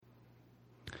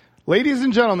Ladies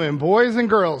and gentlemen, boys and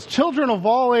girls, children of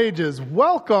all ages,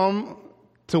 welcome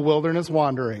to Wilderness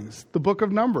Wanderings, the book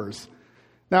of Numbers.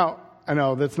 Now, I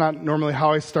know that's not normally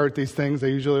how I start these things. I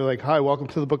usually hi, welcome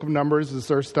to the book of Numbers. This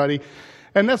is our study.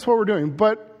 And that's what we're doing.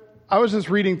 But I was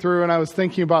just reading through and I was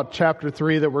thinking about chapter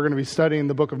 3 that we're going to be studying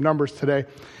the book of Numbers today.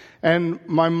 And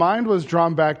my mind was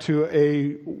drawn back to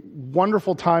a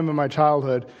wonderful time in my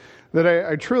childhood that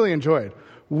I truly enjoyed.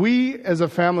 We, as a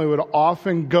family, would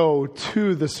often go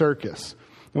to the circus.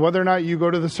 And whether or not you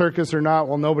go to the circus or not,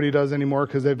 well, nobody does anymore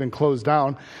because they've been closed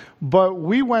down. But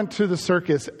we went to the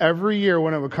circus every year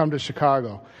when it would come to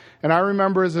Chicago. And I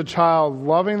remember as a child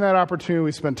loving that opportunity.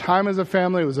 We spent time as a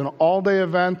family. It was an all-day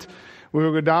event. We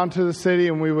would go down to the city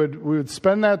and we would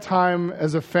spend that time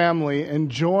as a family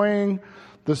enjoying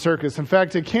the circus. In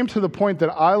fact, it came to the point that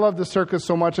I loved the circus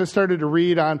so much, I started to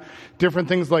read on different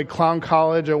things like Clown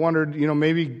College. I wondered,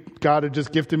 maybe God had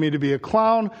just gifted me to be a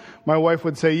clown. My wife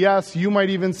would say yes. You might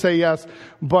even say yes.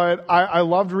 But I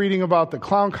loved reading about the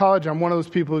Clown College. I'm one of those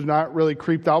people who's not really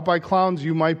creeped out by clowns.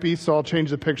 You might be, so I'll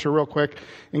change the picture real quick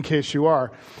in case you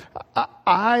are.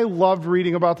 I loved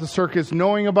reading about the circus,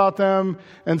 knowing about them,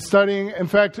 and studying. In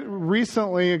fact,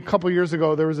 recently, a couple years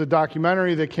ago, there was a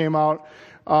documentary that came out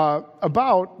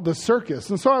about the circus.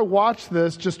 And so I watched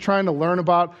this just trying to learn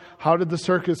about how did the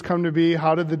circus come to be,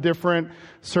 how did the different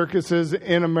circuses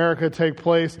in America take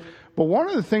place. But one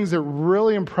of the things that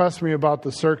really impressed me about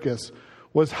the circus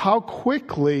was how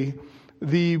quickly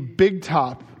the big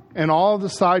top and all of the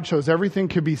sideshows, everything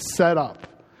could be set up.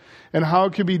 And how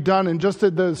it could be done. And just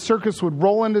that the circus would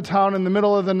roll into town in the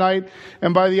middle of the night.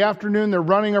 And by the afternoon, they're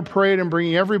running a parade and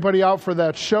bringing everybody out for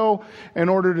that show in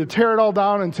order to tear it all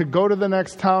down and to go to the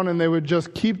next town. And they would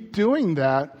just keep doing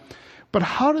that. But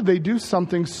how did they do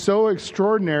something so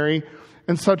extraordinary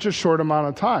in such a short amount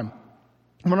of time?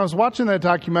 When I was watching that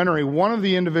documentary, one of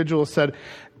the individuals said,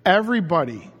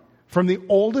 everybody, from the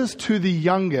oldest to the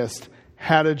youngest,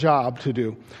 had a job to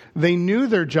do. They knew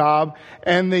their job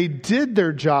and they did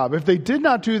their job. If they did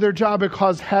not do their job, it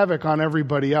caused havoc on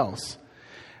everybody else.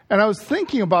 And I was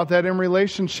thinking about that in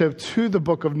relationship to the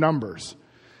book of Numbers,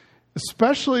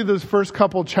 especially those first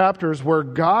couple chapters where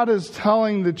God is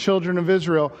telling the children of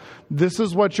Israel, this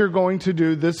is what you're going to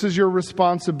do, this is your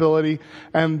responsibility,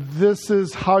 and this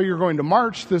is how you're going to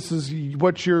march, this is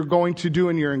what you're going to do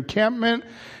in your encampment,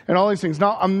 and all these things.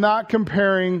 Now, I'm not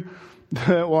comparing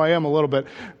well, I am a little bit,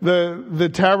 the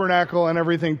tabernacle and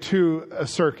everything to a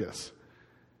circus.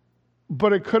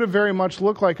 But it could have very much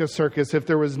looked like a circus if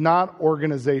there was not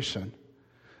organization.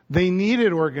 They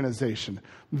needed organization.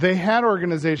 They had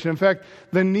organization. In fact,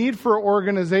 the need for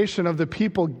organization of the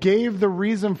people gave the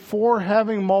reason for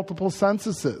having multiple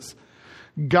censuses.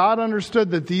 God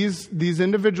understood that these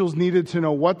individuals needed to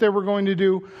know what they were going to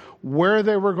do, where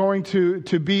they were going to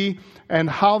be, and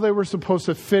how they were supposed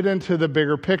to fit into the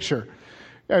bigger picture.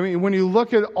 I mean, when you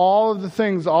look at all of the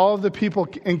things, all of the people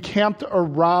encamped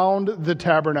around the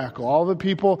tabernacle, all the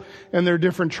people in their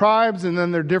different tribes and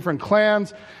then their different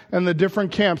clans and the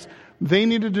different camps, they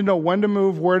needed to know when to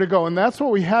move, where to go. And that's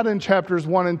what we had in chapters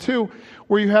 1 and 2,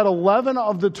 where you had 11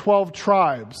 of the 12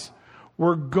 tribes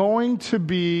were going to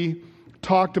be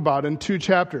talked about in 2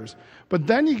 chapters. But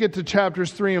then you get to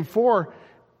chapters 3 and 4,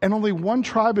 and only one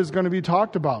tribe is going to be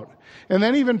talked about. And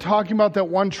then even talking about that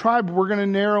one tribe, we're going to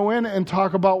narrow in and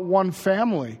talk about one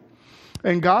family.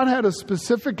 And God had a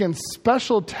specific and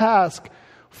special task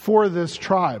for this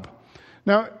tribe.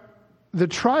 Now, the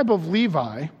tribe of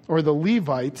Levi, or the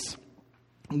Levites,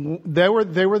 they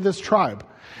were this tribe.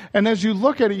 And as you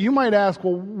look at it, you might ask,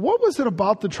 well, what was it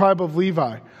about the tribe of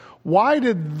Levi? Why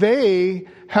did they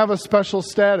have a special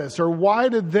status? Or why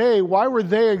were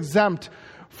they exempt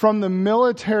from the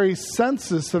military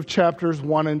census of chapters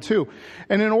 1 and 2.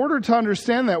 And in order to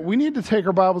understand that, we need to take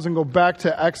our Bibles and go back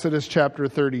to Exodus chapter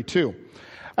 32.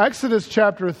 Exodus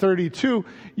chapter 32,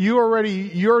 you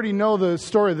already know the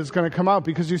story that's going to come out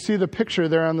because you see the picture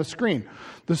there on the screen.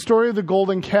 The story of the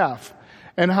golden calf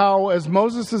and how as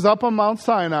Moses is up on Mount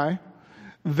Sinai,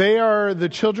 the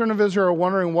children of Israel are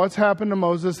wondering what's happened to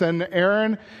Moses, and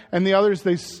Aaron and the others,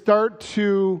 they start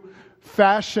to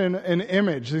fashion an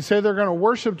image. They say they're going to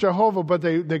worship Jehovah, but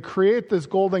they create this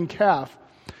golden calf.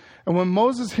 And when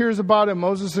Moses hears about it,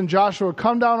 Moses and Joshua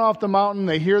come down off the mountain.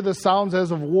 They hear the sounds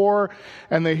as of war,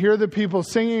 and they hear the people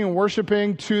singing and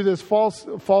worshiping to this false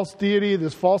deity,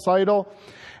 this false idol.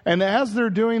 And as they're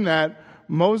doing that,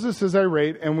 Moses is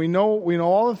irate, and we know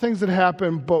all the things that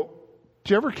happen. But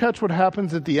do you ever catch what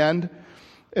happens at the end?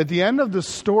 At the end of the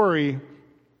story,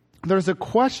 there's a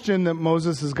question that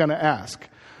Moses is going to ask.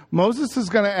 Moses is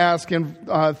going to ask in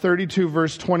 32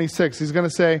 verse 26, he's going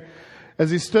to say, as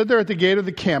he stood there at the gate of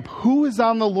the camp, "Who is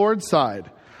on the Lord's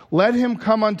side? Let him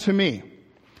come unto me."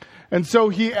 And so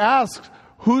he asks,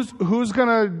 who's going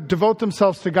to devote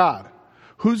themselves to God?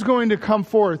 Who's going to come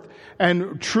forth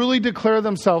and truly declare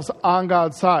themselves on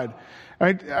God's side?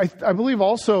 I believe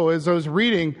also, as I was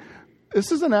reading,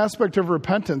 this is an aspect of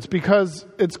repentance, because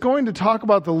it's going to talk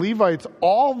about the Levites,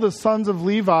 all the sons of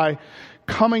Levi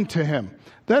coming to him.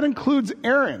 That includes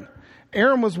Aaron.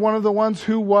 Aaron was one of the ones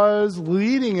who was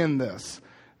leading in this.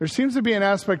 There seems to be an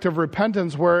aspect of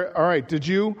repentance where, all right,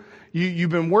 you've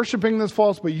been worshiping this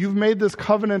false, but you've made this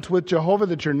covenant with Jehovah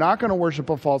that you're not going to worship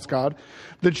a false god,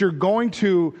 that you're going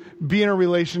to be in a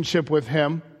relationship with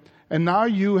him, and now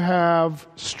you have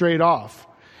strayed off.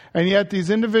 And yet these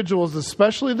individuals,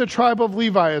 especially the tribe of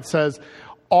Levi, it says,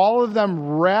 all of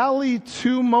them rally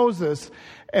to Moses,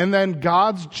 and then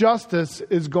God's justice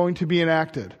is going to be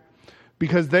enacted.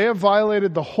 Because they have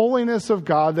violated the holiness of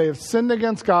God, they have sinned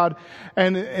against God,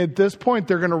 and at this point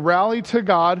they're going to rally to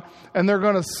God, and they're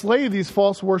going to slay these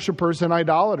false worshipers and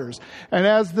idolaters. And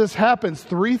as this happens,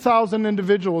 3,000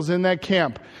 individuals in that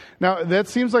camp. Now, that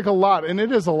seems like a lot, and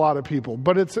it is a lot of people,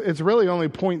 but it's really only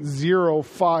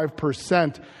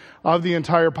 0.05% of the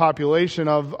entire population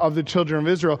of the children of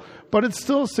Israel. But it's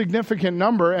still a significant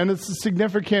number, and it's a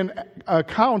significant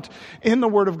account in the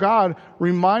Word of God,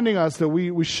 reminding us that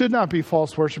we should not be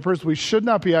false worshipers, we should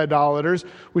not be idolaters,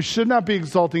 we should not be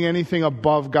exalting anything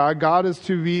above God. God is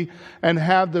to be and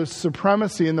have the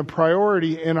supremacy and the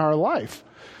priority in our life.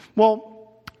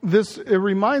 Well, it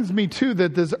reminds me too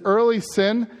that this early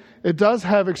sin, it does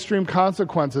have extreme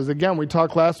consequences. Again, we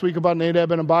talked last week about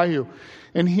Nadab and Abihu.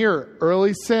 And here,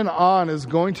 early sin on is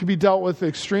going to be dealt with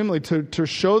extremely to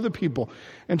show the people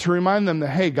and to remind them that,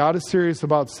 hey, God is serious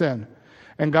about sin.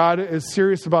 And God is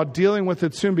serious about dealing with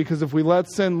it soon, because if we let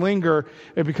sin linger,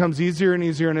 it becomes easier and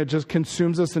easier, and it just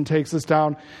consumes us and takes us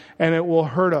down, and it will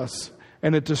hurt us,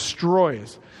 and it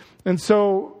destroys. And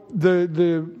so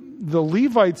the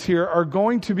Levites here are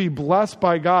going to be blessed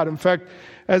by God. In fact,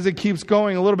 as it keeps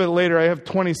going a little bit later, I have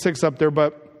 26 up there,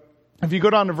 but if you go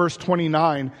down to verse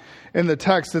 29, in the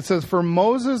text, it says, "For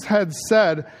Moses had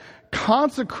said,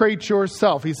 consecrate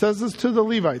yourself." He says this to the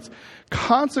Levites.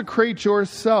 "Consecrate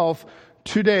yourself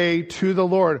today to the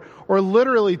Lord." Or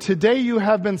literally, today you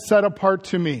have been set apart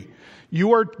to me.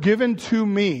 You are given to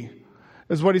me,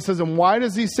 is what he says. And why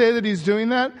does he say that he's doing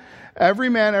that? Every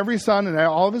man, every son, and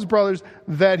all of his brothers,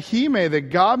 that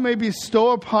God may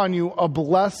bestow upon you a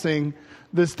blessing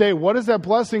this day. What is that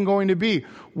blessing going to be?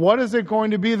 What is it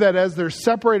going to be that as they're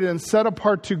separated and set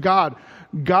apart to God,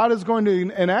 God is going to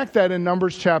enact that in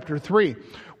Numbers chapter 3,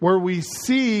 where we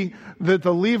see that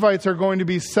the Levites are going to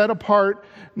be set apart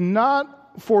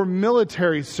not for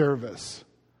military service,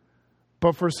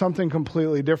 but for something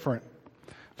completely different.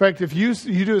 In fact, if you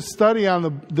do a study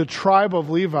on the tribe of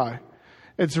Levi,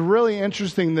 it's really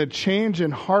interesting, the change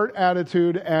in heart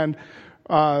attitude and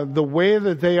the way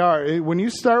that they are. When you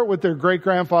start with their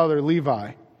great-grandfather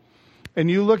Levi, and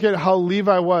you look at how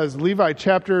Levi was,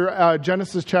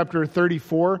 Genesis chapter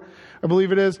 34, I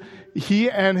believe it is, he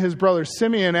and his brother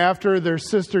Simeon, after their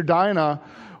sister Dinah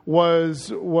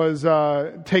was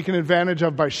taken advantage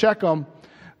of by Shechem,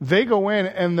 they go in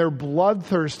and their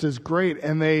bloodthirst is great,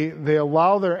 and they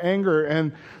allow their anger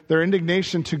and their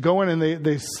indignation to go in, and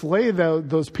they slay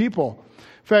those people.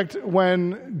 In fact,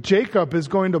 when Jacob is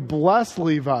going to bless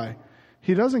Levi,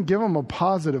 he doesn't give him a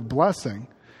positive blessing.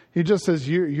 He just says,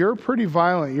 you're pretty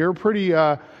violent. You're pretty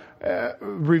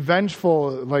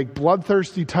revengeful, like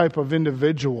bloodthirsty type of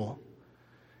individual.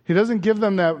 He doesn't give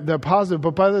them that positive.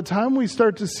 But by the time we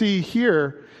start to see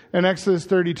here in Exodus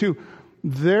 32,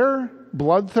 their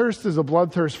bloodthirst is a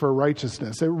bloodthirst for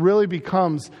righteousness. It really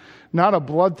becomes not a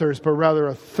bloodthirst, but rather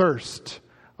a thirst,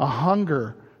 a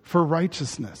hunger for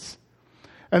righteousness.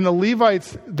 And the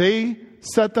Levites, they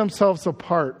set themselves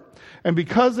apart. And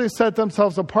because they set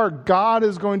themselves apart, God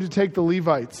is going to take the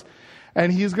Levites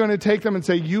and he's going to take them and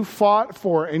say, you fought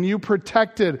for and you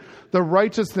protected the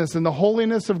righteousness and the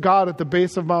holiness of God at the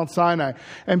base of Mount Sinai.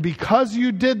 And because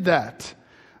you did that,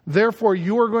 therefore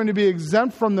you are going to be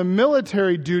exempt from the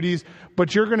military duties,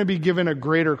 but you're going to be given a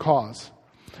greater cause.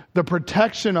 The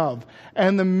protection of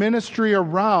and the ministry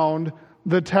around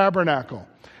the tabernacle.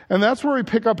 And that's where we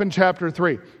pick up in chapter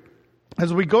 3.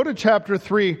 As we go to chapter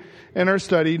 3 in our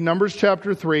study, Numbers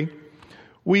chapter 3,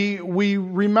 we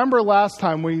remember last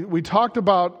time we talked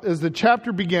about, as the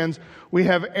chapter begins, we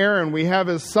have Aaron, we have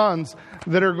his sons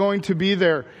that are going to be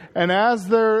there. And as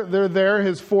they're there,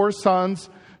 his 4 sons,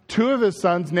 2 of his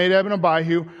sons, Nadab and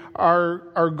Abihu,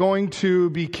 are going to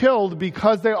be killed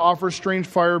because they offer strange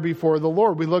fire before the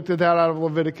Lord. We looked at that out of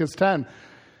Leviticus 10.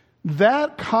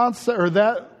 That concept, or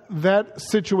that that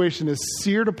situation is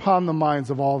seared upon the minds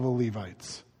of all the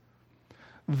Levites.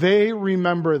 They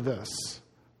remember this.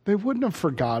 They wouldn't have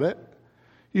forgot it.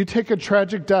 You take a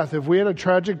tragic death. If we had a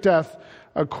tragic death,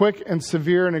 a quick and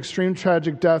severe and extreme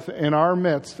tragic death in our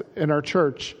midst, in our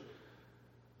church,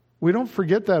 we don't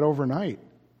forget that overnight.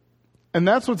 And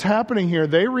that's what's happening here.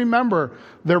 They remember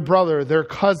their brother, their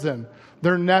cousin,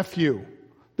 their nephew,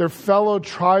 their fellow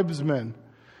tribesmen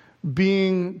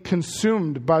being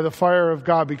consumed by the fire of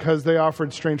God because they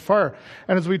offered strange fire.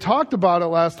 And as we talked about it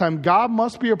last time, God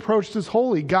must be approached as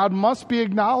holy. God must be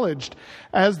acknowledged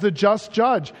as the just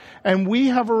judge. And we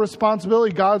have a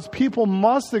responsibility. God's people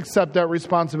must accept that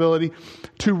responsibility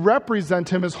to represent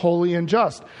him as holy and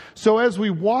just. So as we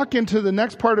walk into the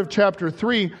next part of chapter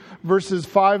 3, verses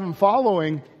 5 and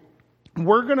following,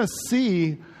 we're going to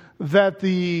see that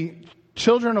the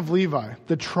children of Levi,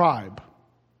 the tribe,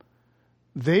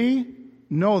 they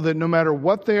know that no matter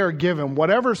what they are given,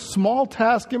 whatever small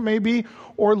task it may be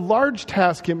or large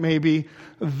task it may be,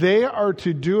 they are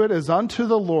to do it as unto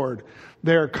the Lord.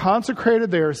 They are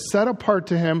consecrated, they are set apart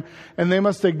to him, and they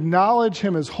must acknowledge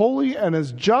him as holy and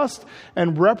as just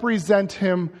and represent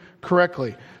him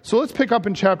correctly. So let's pick up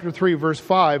in chapter 3, verse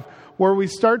 5, where we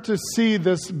start to see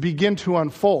this begin to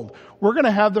unfold. We're going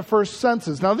to have the first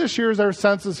census. Now, this year is our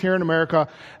census here in America,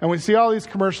 and we see all these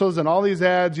commercials and all these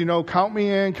ads, count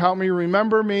me in, count me,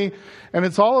 remember me. And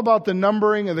it's all about the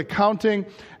numbering and the counting.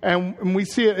 And we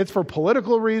see it's for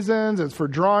political reasons. It's for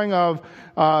drawing of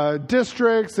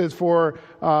districts. It's for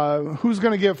who's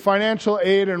going to get financial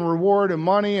aid and reward and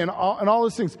money and all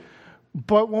those things.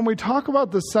 But when we talk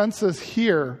about the census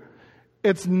here,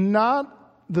 it's not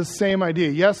the same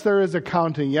idea. Yes, there is a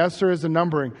counting. Yes, there is a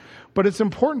numbering. But it's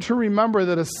important to remember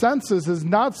that a census is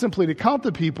not simply to count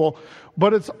the people,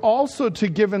 but it's also to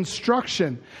give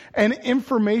instruction and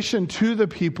information to the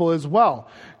people as well.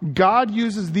 God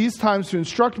uses these times to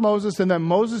instruct Moses, and then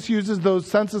Moses uses those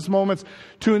census moments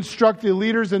to instruct the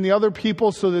leaders and the other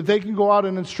people so that they can go out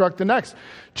and instruct the next.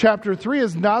 Chapter 3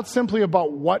 is not simply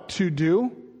about what to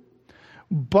do,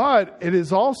 but it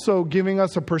is also giving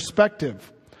us a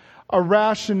perspective, a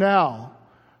rationale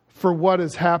for what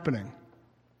is happening.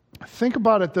 Think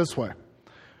about it this way.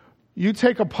 You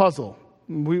take a puzzle.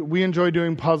 We enjoy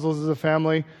doing puzzles as a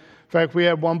family. In fact, we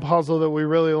had one puzzle that we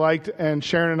really liked, and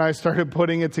Sharon and I started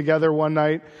putting it together one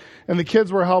night. And the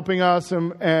kids were helping us,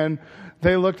 and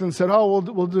they looked and said, we'll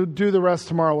do the rest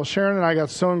tomorrow. Well, Sharon and I got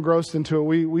so engrossed into it,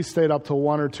 we stayed up till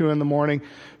 1 or 2 in the morning,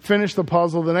 finished the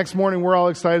puzzle. The next morning, we're all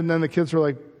excited, and then the kids were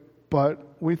like,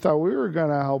 but we thought we were going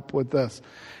to help with this.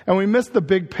 And we missed the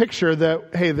big picture that,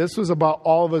 hey, this was about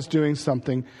all of us doing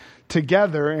something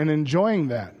together and enjoying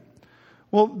that.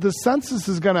 Well, the census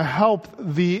is going to help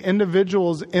the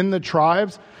individuals in the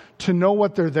tribes to know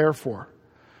what they're there for,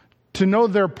 to know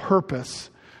their purpose,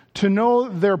 to know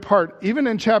their part. Even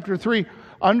in chapter 3,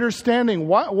 understanding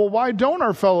why don't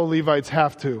our fellow Levites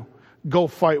have to go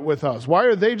fight with us? Why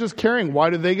are they just carrying? Why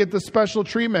do they get the special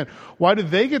treatment? Why do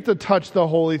they get to touch the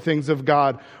holy things of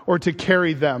God or to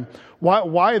carry them?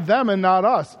 Why them and not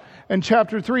us? And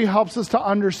chapter 3 helps us to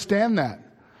understand that.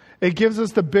 It gives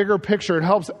us the bigger picture. It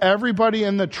helps everybody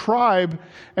in the tribe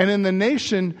and in the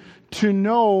nation to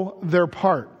know their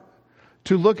part,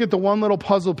 to look at the one little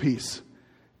puzzle piece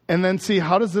and then see,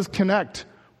 how does this connect?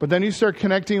 But then you start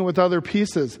connecting it with other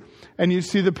pieces and you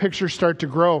see the picture start to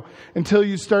grow until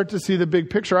you start to see the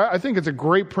big picture. I think it's a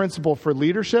great principle for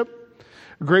leadership,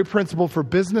 a great principle for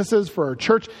businesses, for our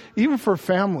church, even for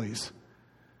families.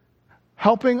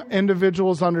 Helping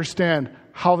individuals understand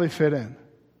how they fit in,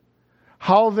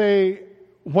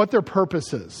 what their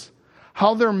purpose is,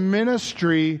 how their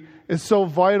ministry is so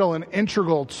vital and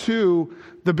integral to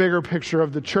the bigger picture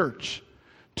of the church,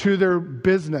 to their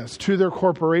business, to their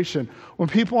corporation. When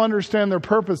people understand their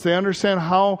purpose, they understand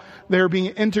how they're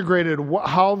being integrated,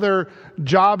 how their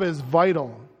job is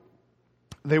vital.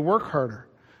 They work harder.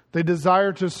 They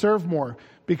desire to serve more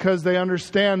because they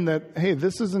understand that, hey,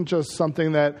 this isn't just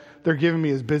something that they're giving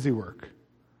me as busy work.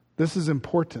 This is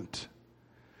important.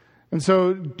 And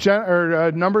so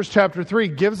Numbers chapter 3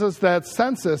 gives us that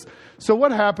census. So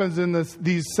what happens in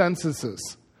these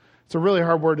censuses? It's a really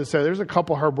hard word to say. There's a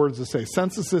couple hard words to say.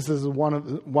 Censuses is one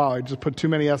of wow, I just put too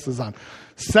many S's on.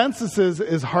 Censuses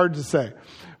is hard to say.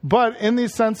 But in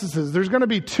these censuses, there's going to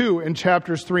be 2 in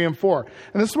chapters 3 and 4.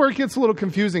 And this is where it gets a little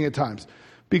confusing at times,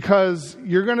 because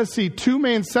you're going to see 2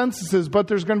 main censuses, but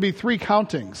there's going to be 3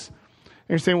 countings. And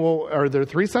you're saying, well, are there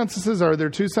 3 censuses? Are there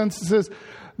 2 censuses?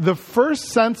 The first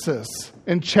census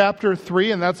in chapter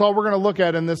 3, and that's all we're going to look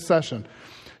at in this session.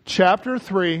 Chapter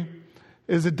 3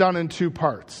 is done in 2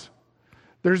 parts.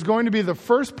 There's going to be the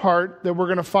first part that we're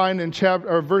going to find in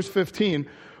verse 15,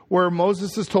 where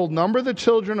Moses is told, number the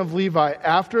children of Levi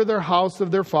after their house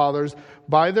of their fathers,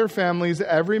 by their families,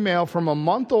 every male from a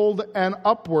month old and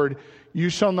upward, you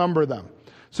shall number them.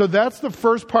 So that's the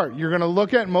first part. You're going to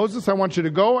look at Moses. I want you to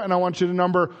go and I want you to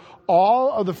number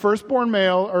all of the firstborn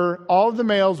male, or all of the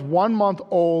males 1 month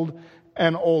old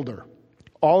and older.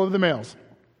 All of the males.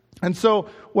 And so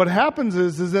what happens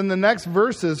is in the next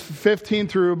verses, 15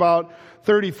 through about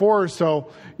 34 or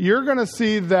so, you're going to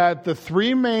see that the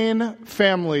three main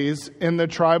families in the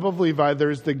tribe of Levi,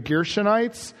 there's the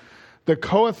Gershonites, the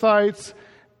Kohathites,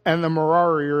 and the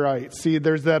Merarites. See,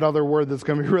 there's that other word that's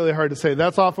going to be really hard to say.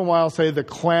 That's often why I'll say the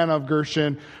clan of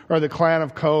Gershon, or the clan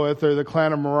of Kohath, or the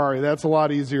clan of Merari. That's a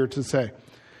lot easier to say.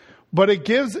 But it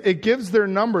gives their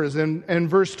numbers. In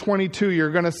verse 22,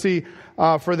 you're going to see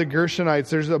for the Gershonites,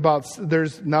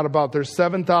 there's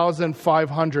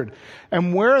 7,500.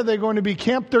 And where are they going to be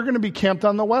camped? They're going to be camped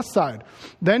on the west side.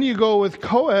 Then you go with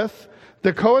Kohath,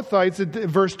 the Kohathites, at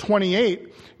verse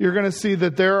 28, you're going to see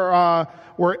that there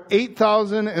were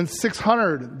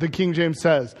 8,600, the King James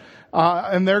says.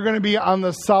 And they're going to be on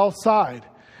the south side.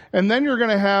 And then you're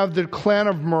going to have the clan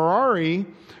of Merari,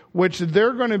 which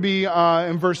they're going to be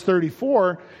in verse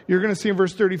 34. You're going to see in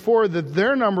verse 34 that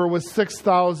their number was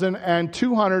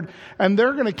 6,200, and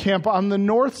they're going to camp on the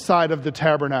north side of the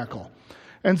tabernacle.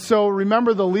 And so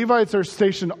remember, the Levites are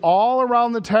stationed all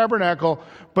around the tabernacle,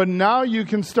 but now you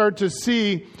can start to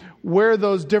see where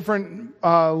those different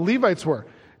Levites were.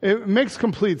 It makes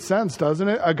complete sense, doesn't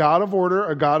it? A God of order,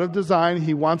 a God of design.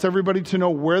 He wants everybody to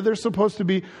know where they're supposed to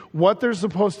be, what they're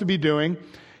supposed to be doing.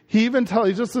 He just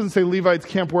doesn't say Levites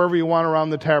camp wherever you want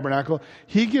around the tabernacle.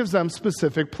 He gives them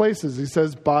specific places. He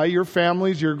says, by your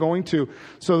families you're going to.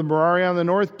 So the Merari on the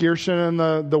north, Gershon on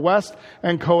the west,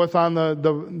 and Kohath on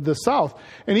the south.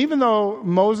 And even though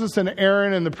Moses and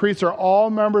Aaron and the priests are all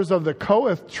members of the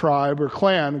Kohath tribe, or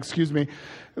clan,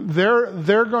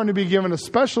 they're going to be given a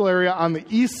special area on the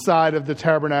east side of the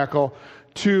tabernacle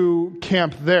to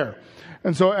camp there.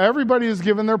 And so everybody is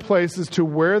given their places to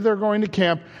where they're going to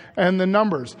camp and the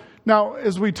numbers. Now,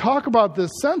 as we talk about this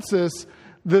census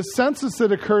that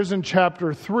occurs in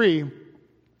chapter 3,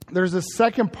 there's a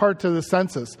second part to the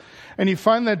census. And you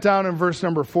find that down in verse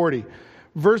number 40.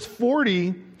 Verse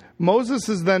 40, Moses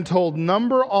is then told,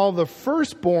 number all the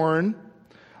firstborn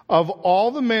of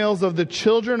all the males of the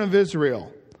children of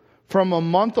Israel from a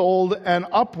month old and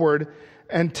upward,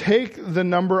 and take the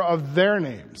number of their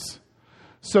names.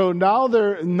 So now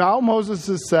Moses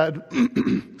has said,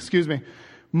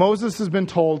 Moses has been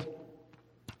told,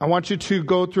 I want you to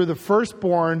go through the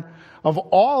firstborn of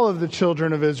all of the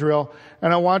children of Israel,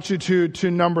 and I want you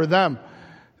to number them.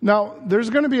 Now,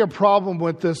 there's going to be a problem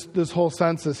with this whole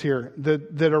census here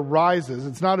that arises.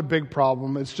 It's not a big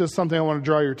problem. It's just something I want to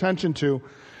draw your attention to.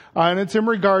 And it's in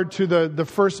regard to the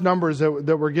first numbers that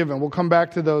were given. We'll come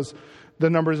back to the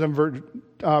numbers in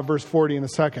verse 40 in a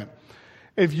second.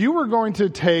 If you were going to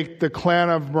take the clan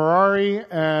of Merari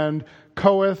and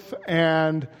Kohath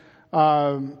and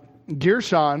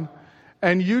Gershon,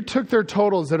 and you took their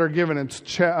totals that are given in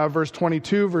verse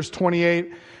 22, verse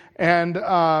 28, and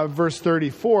verse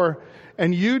 34,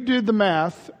 and you did the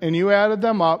math and you added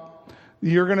them up,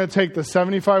 you're going to take the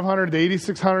 7,500, the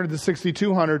 8,600, the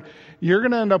 6,200, you're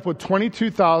going to end up with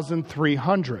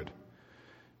 22,300.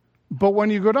 But when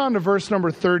you go down to verse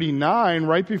number 39,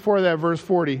 right before that verse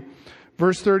 40,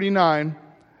 verse 39,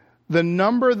 the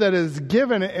number that is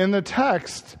given in the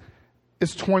text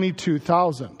is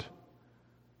 22,000.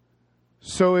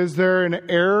 So is there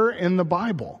an error in the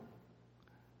Bible?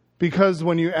 Because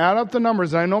when you add up the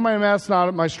numbers, I know my math's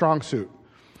not my strong suit,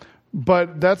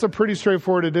 but that's a pretty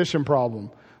straightforward addition problem.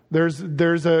 There's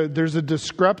a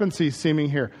discrepancy seeming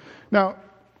here. Now,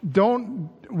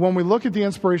 when we look at the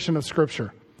inspiration of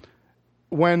Scripture,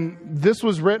 when this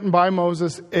was written by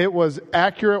Moses, it was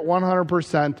accurate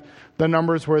 100%. The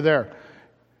numbers were there.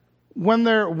 When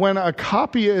a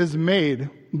copy is made,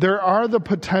 there are the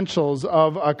potentials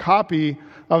of a copy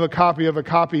of a copy of a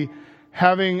copy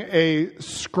having a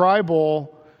scribal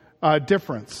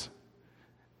difference.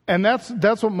 And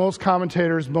that's what most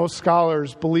commentators, most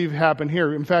scholars believe happened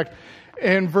here. In fact,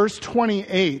 in verse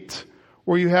 28,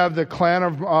 where you have the clan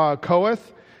of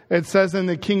Kohath, it says in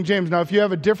the King James. Now, if you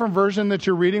have a different version that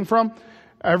you're reading from,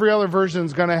 every other version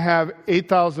is going to have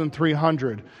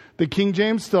 8,300. The King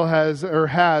James still has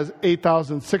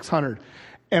 8,600.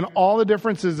 And all the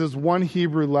difference is one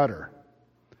Hebrew letter.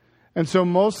 And so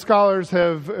most scholars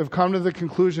have come to the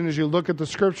conclusion, as you look at the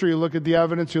Scripture, you look at the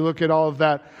evidence, you look at all of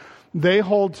that, they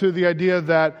hold to the idea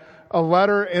that a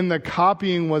letter in the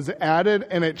copying was added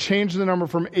and it changed the number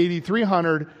from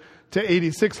 8,300 to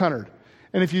 8,600.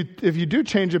 And if you do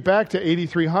change it back to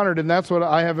 8,300, and that's what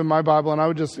I have in my Bible, and I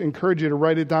would just encourage you to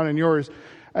write it down in yours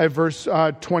at verse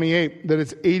 28, that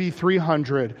it's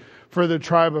 8,300 for the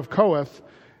tribe of Kohath.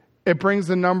 It brings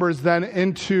the numbers then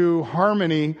into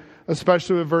harmony,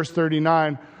 especially with verse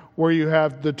 39, where you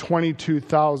have the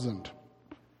 22,000.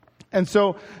 And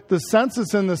so the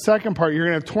census in the second part, you're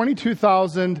going to have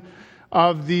 22,000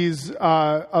 of these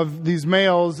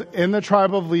males in the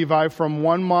tribe of Levi from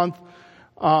 1 month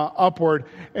upward.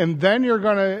 And then you're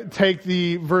going to take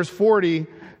the verse 40,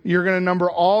 you're going to number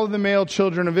all of the male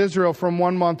children of Israel from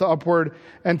 1 month upward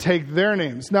and take their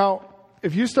names. Now,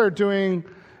 if you start doing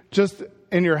just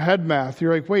in your head math,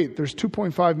 you're like, wait, there's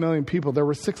 2.5 million people. There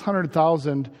were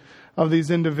 600,000 of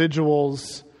these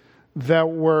individuals that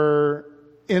were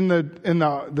in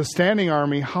the standing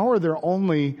army. How are there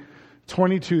only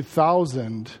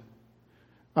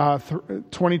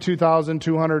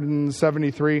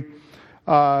 22,273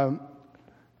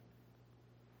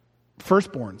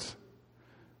 firstborns?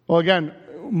 Well, again,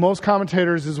 most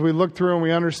commentators, as we look through and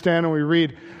we understand and we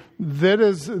read, that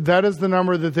is the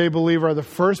number that they believe are the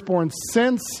firstborn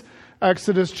since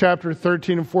Exodus chapter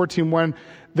 13 and 14, when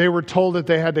they were told that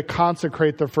they had to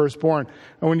consecrate the firstborn.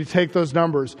 And when you take those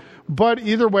numbers. But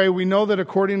either way, we know that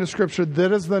according to Scripture,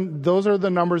 those are the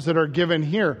numbers that are given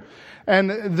here. And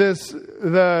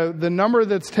the number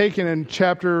that's taken in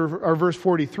verse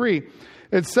 43,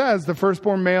 it says, the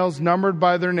firstborn males numbered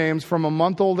by their names from a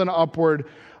month old and upward,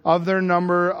 of their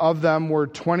number of them were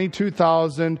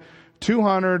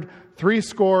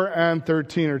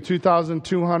 22,213, or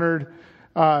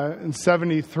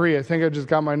 2,273. I think I just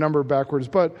got my number backwards,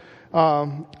 but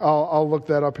I'll look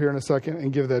that up here in a second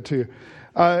and give that to you.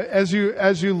 As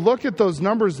you look at those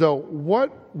numbers, though,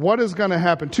 what is going to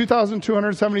happen?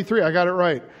 2,273. I got it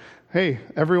right. Hey,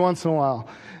 every once in a while,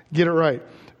 get it right.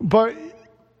 But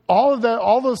all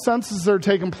those censuses are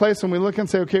taking place, and we look and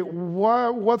say, okay,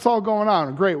 what's all going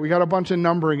on? Great, we got a bunch of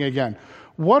numbering again.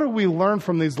 What do we learn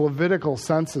from these Levitical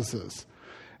censuses?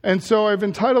 And so I've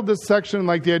entitled this section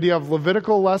like the idea of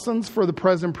Levitical lessons for the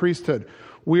present priesthood.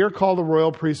 We are called a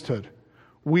royal priesthood.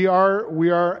 We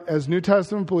are as New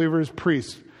Testament believers,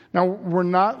 priests. Now, we're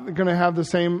not going to have the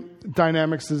same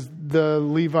dynamics as the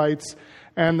Levites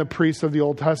and the priests of the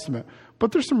Old Testament.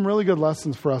 But there's some really good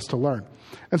lessons for us to learn.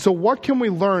 And so what can we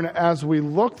learn as we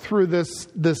look through this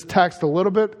text a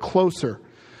little bit closer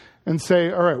and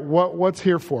say, all right, what's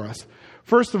here for us?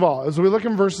 First of all, as we look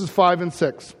in verses 5 and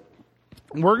 6,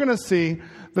 we're going to see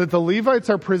that the Levites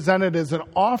are presented as an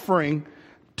offering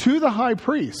to the high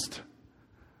priest.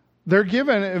 They're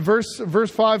given,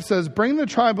 verse 5 says, bring the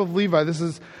tribe of Levi. This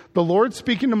is the Lord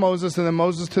speaking to Moses and then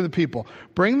Moses to the people.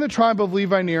 Bring the tribe of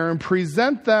Levi near and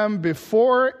present them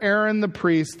before Aaron the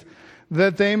priest,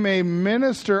 that they may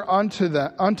minister unto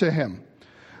him.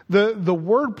 The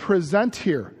word present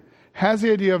here has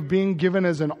the idea of being given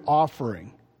as an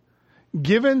offering.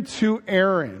 Given to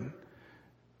Aaron,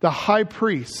 the high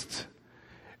priest.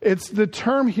 It's the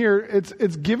term here,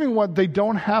 it's giving what they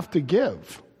don't have to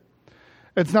give.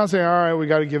 It's not saying, all right, we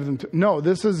got to give them to... No,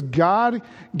 this is God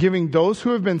giving those who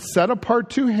have been set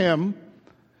apart to him.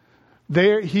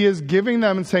 He is giving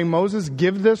them and saying, Moses,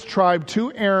 give this tribe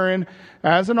to Aaron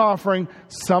as an offering,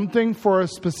 something for a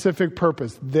specific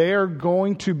purpose. They are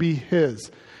going to be his.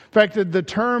 In fact, the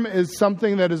term is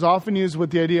something that is often used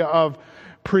with the idea of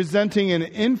presenting an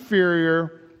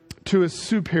inferior to a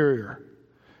superior.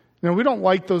 Now, we don't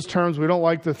like those terms. We don't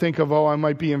like to think of, I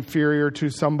might be inferior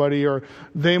to somebody or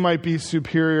they might be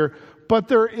superior. But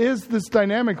there is this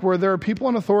dynamic where there are people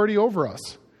in authority over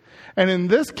us. And in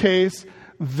this case,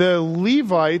 the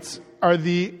Levites are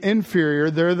the inferior.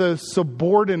 They're the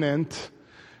subordinate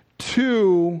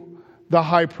to the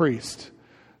high priest.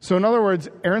 So in other words,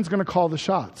 Aaron's going to call the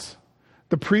shots.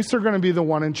 The priests are going to be the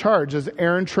one in charge. As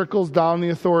Aaron trickles down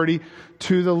the authority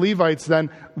to the Levites, then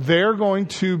they're going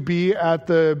to be at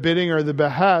the bidding or the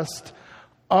behest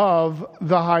of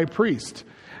the high priest.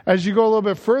 As you go a little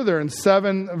bit further in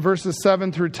verses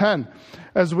 7 through 10,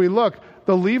 as we look,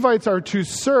 the Levites are to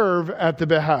serve at the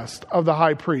behest of the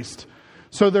high priest.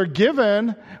 So they're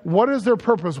given, what is their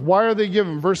purpose? Why are they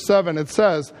given? Verse 7, it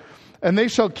says, and they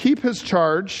shall keep his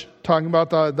charge, talking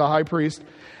about the high priest,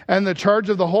 and the charge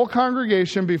of the whole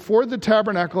congregation before the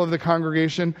tabernacle of the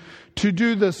congregation to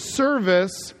do the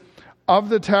service of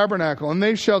the tabernacle. And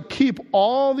they shall keep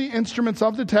all the instruments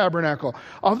of the tabernacle,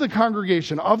 of the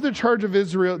congregation, of the charge of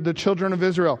Israel, the children of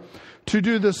Israel, to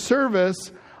do the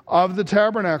service of the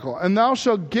tabernacle. And thou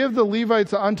shalt give the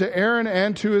Levites unto Aaron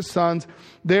and to his sons.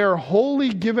 They are wholly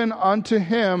given unto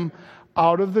him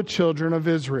out of the children of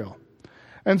Israel.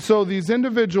 And so these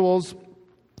individuals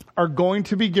are going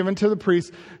to be given to the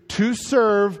priest to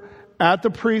serve at the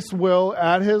priest's will,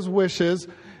 at his wishes.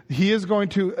 He is going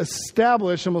to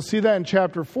establish, and we'll see that in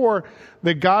chapter 4,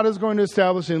 that God is going to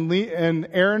establish in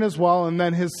Aaron as well, and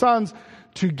then his sons,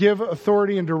 to give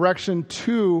authority and direction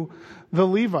to the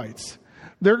Levites.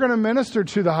 They're going to minister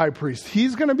to the high priest.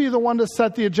 He's going to be the one to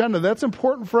set the agenda. That's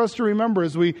important for us to remember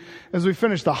as we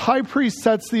finish. The high priest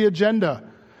sets the agenda.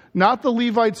 Not the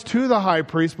Levites to the high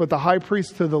priest, but the high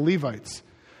priest to the Levites.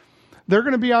 They're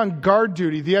going to be on guard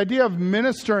duty. The idea of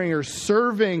ministering or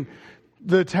serving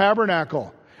the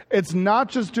tabernacle, it's not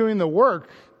just doing the work.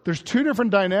 There's two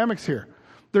different dynamics here.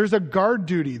 There's a guard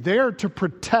duty. They are to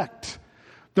protect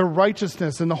the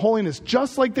righteousness and the holiness,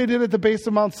 just like they did at the base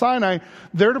of Mount Sinai.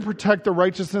 They're to protect the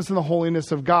righteousness and the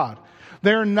holiness of God.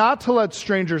 They are not to let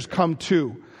strangers come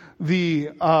to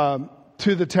the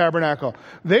tabernacle.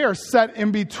 They are set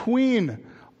in between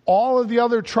all of the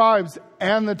other tribes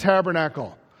and the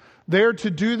tabernacle. They are to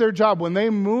do their job. When they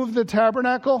move the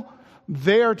tabernacle,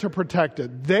 they are to protect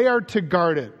it. They are to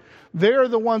guard it. They are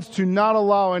the ones to not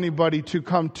allow anybody to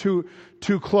come too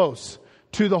close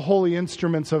to the holy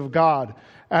instruments of God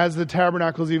as the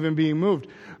tabernacle is even being moved.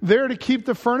 They're to keep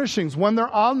the furnishings when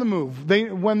they're on the move.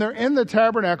 When they're in the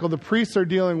tabernacle, the priests are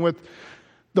dealing with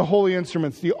the holy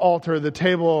instruments, the altar, the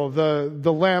table, the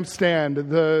lampstand,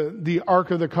 the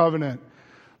Ark of the Covenant.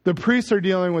 The priests are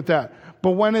dealing with that.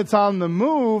 But when it's on the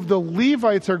move, the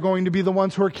Levites are going to be the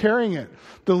ones who are carrying it.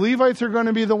 The Levites are going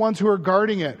to be the ones who are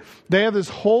guarding it. They have this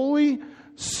holy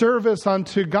service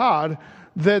unto God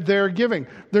that they're giving.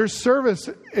 Their service,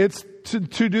 it's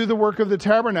to do the work of the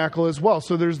tabernacle as well.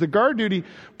 So there's the guard duty,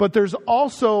 but there's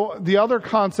also the other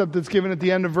concept that's given at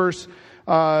the end of verse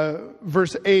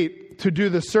 8, to do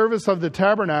the service of the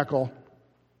tabernacle.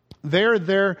 They're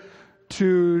there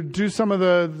to do some of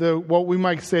the what we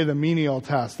might say the menial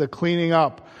tasks, the cleaning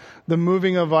up, the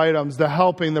moving of items, the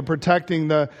helping, the protecting,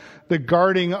 the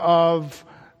guarding of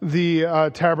the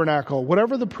tabernacle.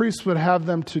 Whatever the priests would have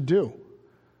them to do,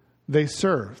 they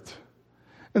served.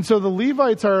 And so the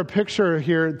Levites are a picture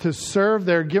here to serve.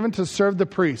 They're given to serve the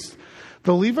priest.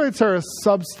 The Levites are a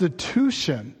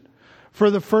substitution for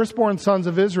the firstborn sons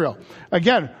of Israel.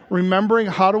 Again, remembering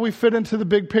how do we fit into the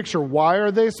big picture? Why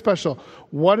are they special?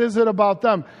 What is it about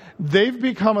them? They've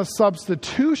become a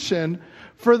substitution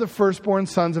for the firstborn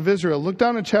sons of Israel. Look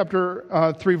down in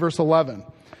chapter 3, verse 11.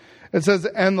 It says,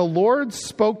 "And the Lord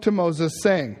spoke to Moses,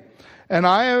 saying, And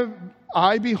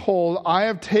behold, I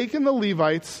have taken the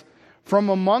Levites from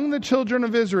among the children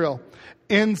of Israel,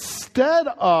 instead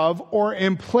of, or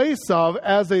in place of,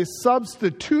 as a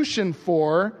substitution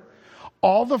for,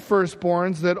 all the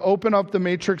firstborns that open up the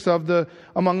matrix of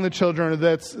among the children.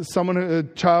 That's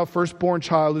firstborn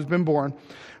child who's been born.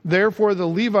 Therefore the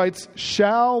Levites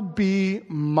shall be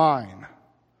mine."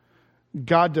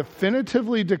 God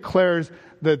definitively declares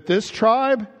that this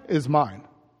tribe is mine.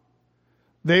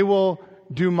 They will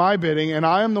do my bidding, and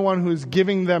I am the one who is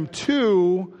giving them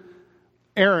to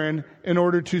Aaron in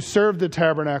order to serve the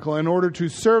tabernacle, in order to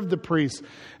serve the priests,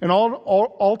 and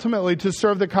ultimately to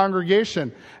serve the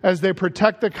congregation as they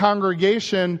protect the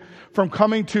congregation from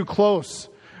coming too close,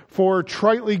 for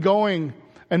tritely going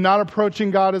and not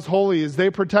approaching God as holy, as they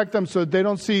protect them so that they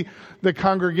don't see the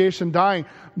congregation dying.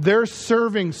 They're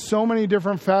serving so many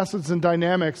different facets and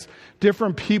dynamics,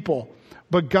 different people.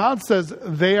 But God says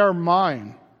they are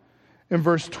mine in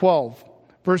verse 12.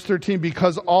 Verse 13,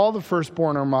 "Because all the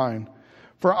firstborn are mine.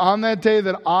 For on that day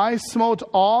that I smote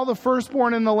all the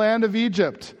firstborn in the land of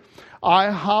Egypt, I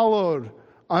hallowed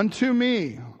unto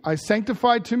me, I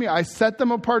sanctified to me, I set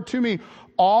them apart to me,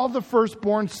 all the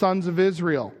firstborn sons of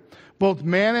Israel. Both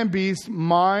man and beast,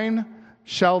 mine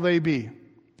shall they be.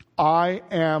 I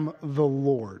am the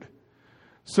Lord."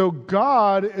 So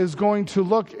God is going to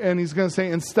look and he's going to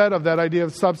say, instead of that idea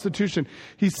of substitution,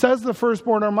 he says the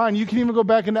firstborn are mine. You can even go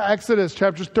back into Exodus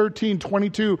chapters 13,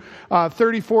 22,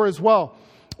 34 as well,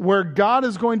 where God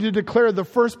is going to declare the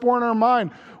firstborn are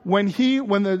mine. When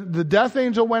the death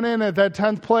angel went in at that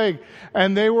 10th plague,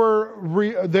 and they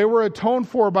were atoned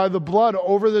for by the blood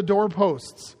over the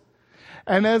doorposts.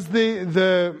 And as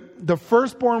the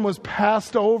firstborn was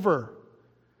passed over,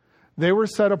 they were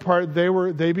set apart.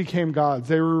 They became gods.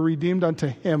 They were redeemed unto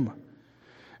him.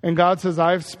 And God says,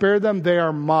 "I have spared them. They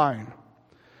are mine."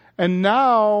 And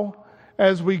now,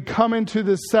 as we come into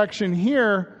this section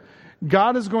here,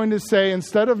 God is going to say,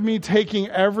 instead of me taking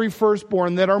every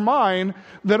firstborn that are mine,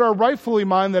 that are rightfully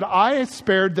mine, that I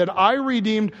spared, that I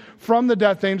redeemed from the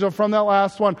death angel, from that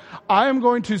last one, I am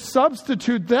going to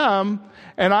substitute them,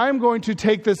 and I am going to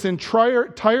take this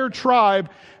entire tribe,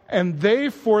 and they,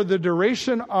 for the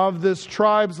duration of this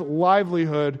tribe's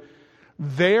livelihood,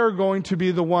 they are going to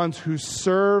be the ones who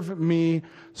serve me,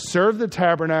 serve the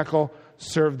tabernacle,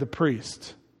 serve the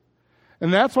priest.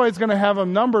 And that's why it's going to have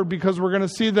them numbered, because we're going to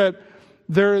see that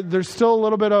there's still a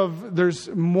little bit of, there's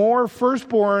more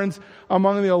firstborns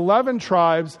among the 11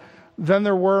 tribes than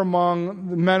there were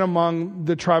among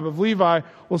the tribe of Levi.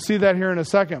 We'll see that here in a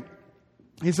second.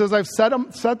 He says, I've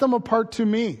set them apart to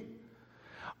me.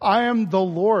 I am the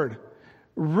Lord.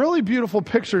 Really beautiful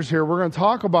pictures here we're going to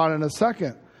talk about in a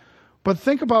second. But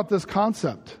think about this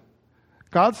concept.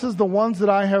 God says, the ones that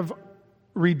I have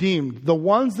redeemed, the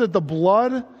ones that the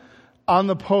blood on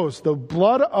the post, the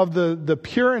blood of the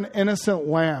pure and innocent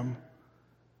lamb,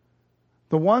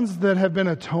 the ones that have been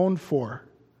atoned for,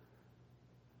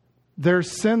 their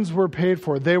sins were paid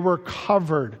for. They were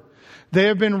covered. They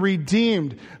have been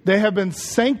redeemed. They have been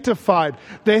sanctified.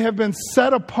 They have been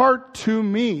set apart to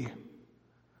me.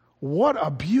 What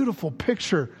a beautiful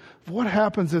picture of what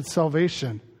happens at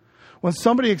salvation. When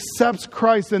somebody accepts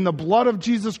Christ and the blood of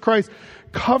Jesus Christ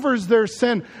covers their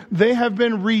sin, they have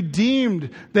been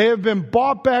redeemed. They have been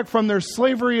bought back from their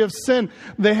slavery of sin.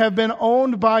 They have been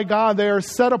owned by God. They are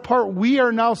set apart. We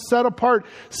are now set apart,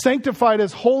 sanctified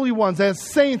as holy ones, as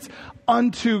saints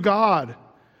unto God.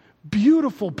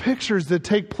 Beautiful pictures that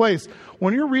take place.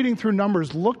 When you're reading through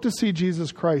Numbers, look to see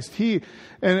Jesus Christ.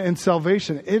 And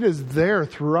salvation, it is there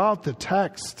throughout the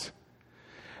text.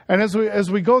 And as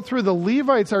we go through, the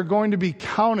Levites are going to be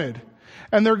counted.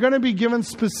 And they're going to be given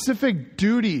specific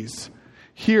duties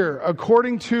here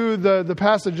according to the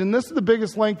passage. And this is the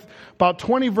biggest length, about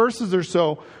 20 verses or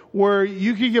so, where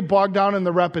you could get bogged down in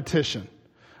the repetition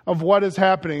of what is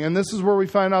happening. And this is where we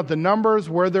find out the numbers,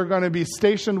 where they're going to be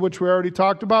stationed, which we already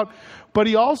talked about. But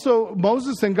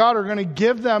Moses and God are going to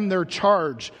give them their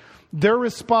charge, their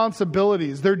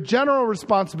responsibilities, their general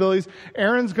responsibilities.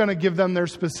 Aaron's going to give them their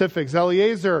specifics.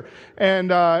 Eleazar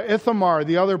and Ithamar,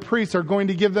 the other priests, are going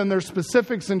to give them their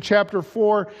specifics in chapter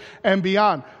 4 and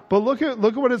beyond. But look at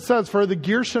what it says for the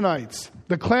Gershonites,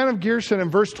 the clan of Gershon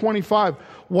in verse 25.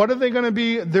 What are they going to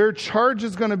be? Their charge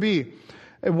is going to be,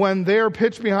 when they are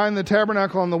pitched behind the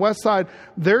tabernacle on the west side,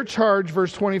 their charge,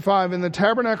 verse 25, in the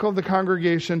tabernacle of the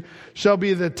congregation shall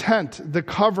be the tent, the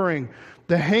covering,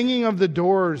 the hanging of the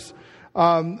doors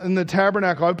in the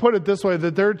tabernacle. I put it this way,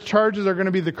 that their charges are going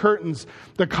to be the curtains,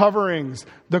 the coverings,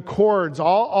 the cords,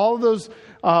 all of those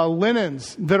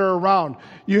linens that are around.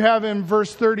 You have in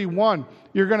verse 31,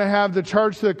 you're going to have the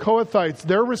charge to the Kohathites.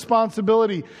 Their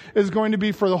responsibility is going to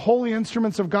be for the holy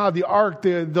instruments of God, the ark,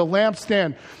 the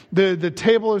lampstand, the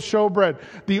table of showbread,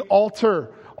 the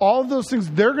altar, all of those things.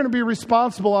 They're going to be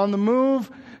responsible on the move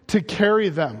to carry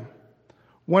them.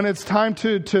 When it's time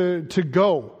to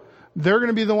go, they're going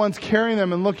to be the ones carrying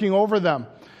them and looking over them.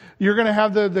 You're going to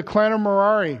have the clan of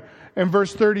Merari in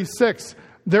verse 36.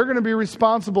 They're going to be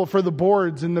responsible for the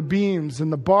boards and the beams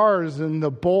and the bars and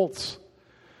the bolts.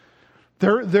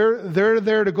 They're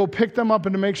there to go pick them up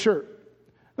and to make sure.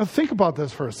 Now think about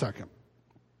this for a second.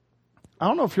 I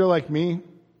don't know if you're like me,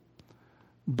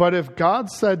 but if God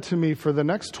said to me, for the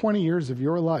next 20 years of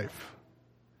your life,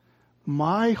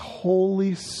 my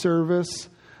holy service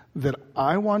that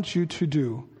I want you to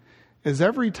do is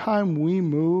every time we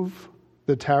move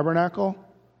the tabernacle,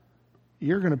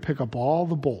 you're going to pick up all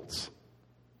the bolts,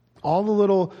 all the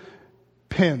little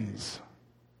pins.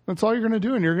 That's all you're going to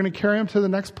do, and you're going to carry them to the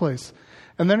next place.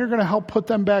 And then you're going to help put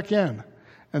them back in.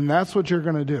 And that's what you're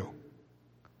going to do.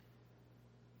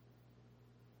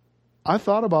 I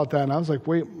thought about that, and I was like,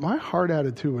 wait, my heart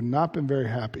attitude would not have been very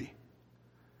happy.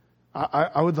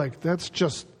 I would like, that's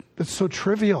so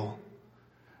trivial.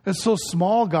 It's so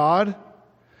small, God.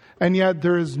 And yet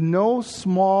there is no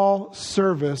small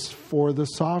service for the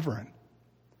sovereign.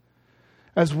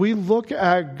 As we look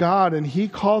at God and He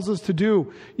calls us to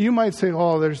do, you might say,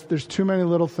 oh, there's too many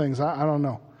little things. I don't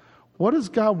know. What does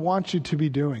God want you to be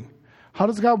doing? How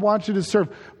does God want you to serve?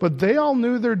 But they all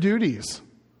knew their duties.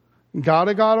 God,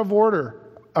 a God of order,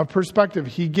 of perspective.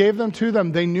 He gave them to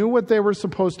them. They knew what they were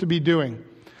supposed to be doing.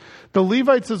 The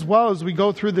Levites as well, as we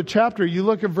go through the chapter, you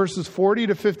look at verses 40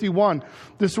 to 51.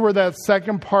 This is where that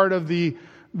second part of the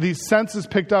census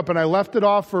picked up, and I left it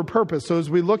off for a purpose. So as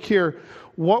we look here,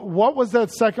 what was that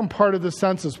second part of the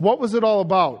census? What was it all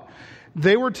about?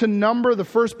 They were to number the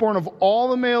firstborn of all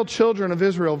the male children of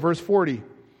Israel, verse 40.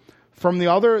 From the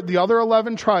other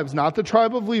 11 tribes, not the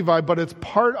tribe of Levi, but it's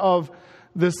part of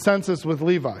this census with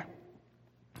Levi.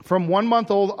 From 1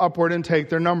 month old upward and take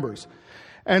their numbers.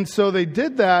 And so they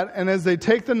did that, and as they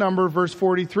take the number, verse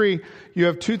 43, you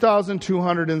have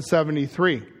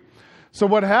 2,273. So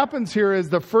what happens here is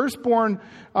the firstborn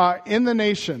in the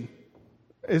nation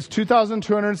is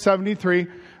 2,273.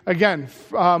 again,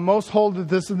 most hold that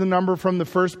this is the number from the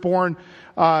firstborn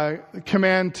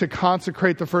command to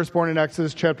consecrate the firstborn in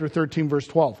Exodus chapter 13, verse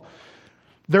 12.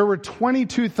 There were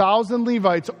 22,000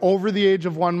 Levites over the age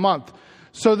of 1 month.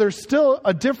 So there's still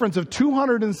a difference of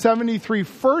 273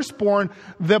 firstborn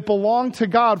that belonged to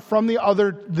God from the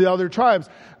other tribes.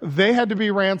 They had to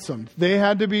be ransomed. They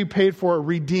had to be paid for,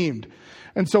 redeemed.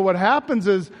 And so what happens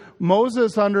is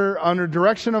Moses, under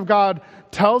direction of God,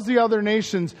 tells the other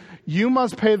nations, you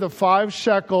must pay the 5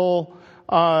 shekel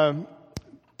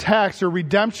tax or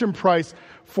redemption price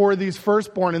for these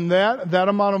firstborn. And that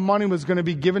amount of money was going to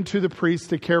be given to the priests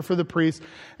to care for the priests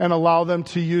and allow them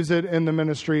to use it in the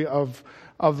ministry of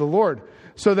the Lord.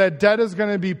 So that debt is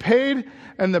going to be paid,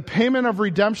 and the payment of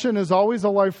redemption is always a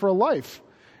life for a life.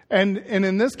 And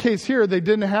in this case here, they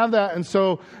didn't have that. And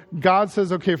so God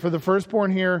says, okay, for the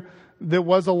firstborn here, there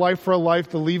was a life for a life.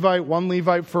 The Levite, 1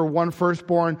 Levite for 1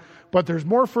 firstborn. But there's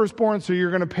more firstborn, so you're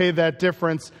going to pay that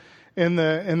difference in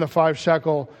the 5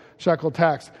 shekel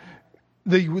tax.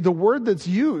 The word that's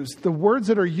used, the words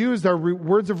that are used are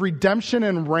words of redemption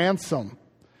and ransom.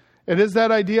 It is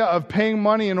that idea of paying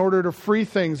money in order to free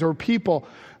things or people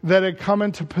that had come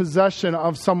into possession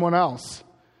of someone else.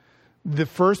 The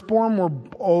firstborn were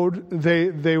owed,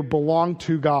 they belonged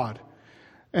to God.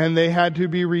 And they had to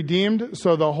be redeemed.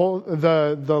 So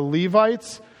the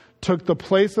Levites took the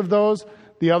place of those.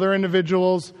 The other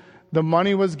individuals, the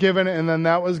money was given, and then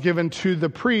that was given to the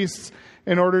priests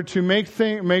in order to make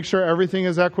sure everything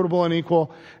is equitable and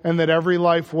equal, and that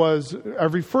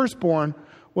every firstborn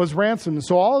was ransomed.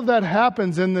 So all of that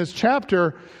happens in this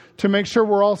chapter to make sure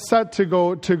we're all set to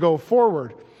go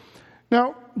forward.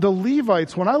 Now, the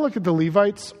Levites, when I look at the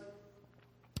Levites,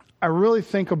 I really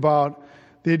think about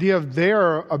the idea of they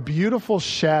are a beautiful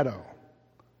shadow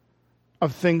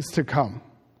of things to come,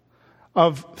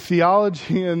 of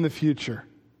theology in the future.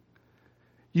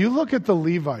 You look at the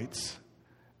Levites,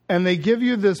 and they give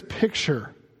you this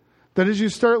picture that as you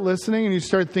start listening and you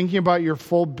start thinking about your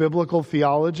full biblical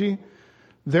theology,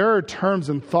 there are terms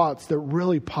and thoughts that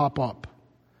really pop up.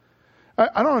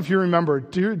 I don't know if you remember.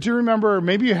 Do you remember,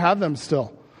 maybe you have them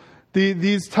still,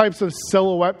 these types of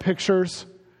silhouette pictures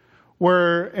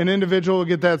where an individual will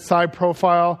get that side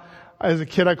profile. As a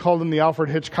kid, I called them the Alfred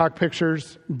Hitchcock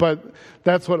pictures, but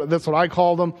that's what I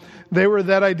called them. They were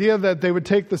that idea that they would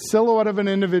take the silhouette of an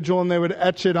individual and they would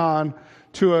etch it on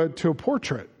to a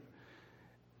portrait.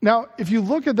 Now, if you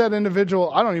look at that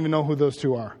individual, I don't even know who those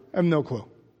two are. I have no clue.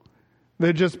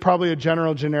 They're just probably a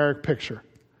generic picture.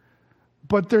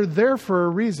 But they're there for a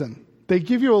reason. They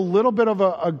give you a little bit of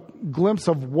a glimpse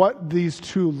of what these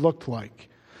two looked like.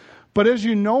 But as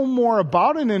you know more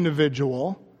about an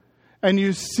individual and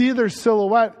you see their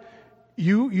silhouette,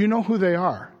 you know who they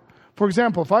are. For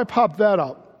example, if I pop that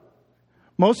up,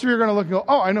 most of you are going to look and go,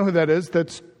 oh, I know who that is.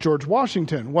 That's George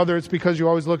Washington. Whether it's because you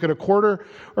always look at a quarter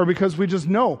or because we just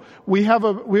know. We have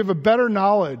a better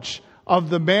knowledge of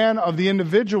the man, of the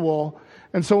individual.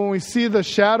 And so when we see the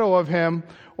shadow of him,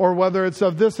 or whether it's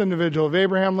of this individual, of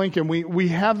Abraham Lincoln, we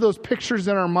have those pictures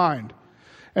in our mind.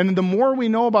 And the more we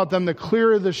know about them, the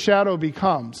clearer the shadow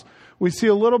becomes. We see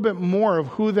a little bit more of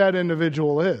who that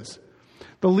individual is.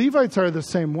 The Levites are the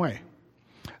same way.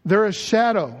 They're a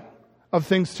shadow of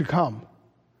things to come.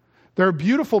 They're a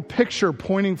beautiful picture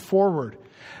pointing forward.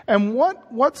 And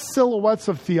what silhouettes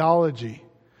of theology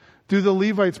do the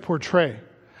Levites portray?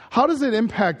 How does it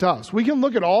impact us? We can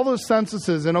look at all those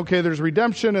censuses and, okay, there's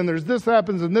redemption and there's this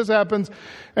happens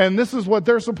and this is what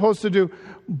they're supposed to do.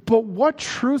 But what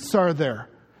truths are there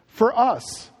for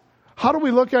us? How do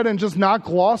we look at it and just not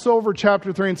gloss over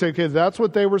chapter 3 and say, okay, that's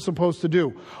what they were supposed to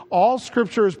do? All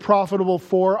Scripture is profitable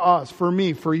for us, for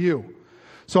me, for you.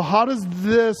 So how does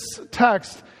this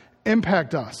text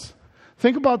impact us?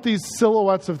 Think about these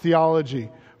silhouettes of theology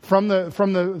from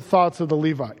the thoughts of the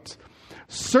Levites.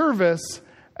 Service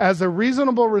as a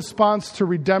reasonable response to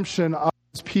redemption of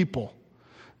his people.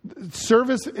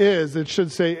 Service is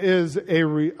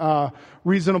a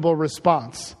reasonable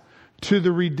response to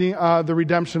the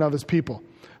redemption of his people.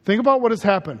 Think about what has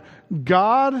happened.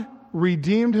 God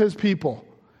redeemed his people,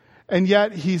 and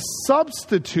yet he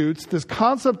substitutes, this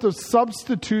concept of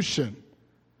substitution,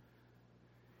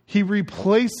 he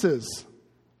replaces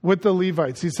with the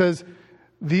Levites. He says,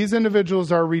 these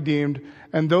individuals are redeemed,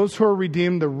 and those who are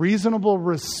redeemed, the reasonable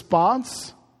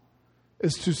response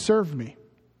is to serve me.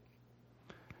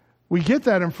 We get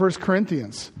that in 1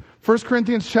 Corinthians. 1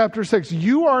 Corinthians chapter 6.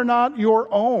 You are not your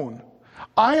own.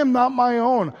 I am not my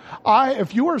own.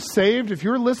 If you are saved, if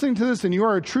you're listening to this and you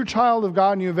are a true child of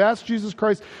God and you have asked Jesus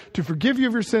Christ to forgive you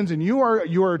of your sins and you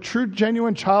are a true,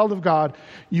 genuine child of God,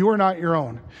 you are not your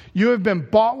own. You have been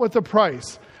bought with a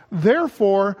price.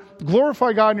 Therefore,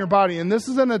 glorify God in your body. And this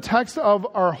is in the text of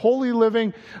our holy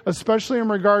living, especially in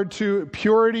regard to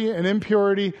purity and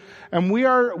impurity. And we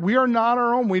are not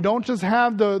our own. We don't just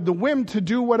have the whim to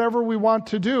do whatever we want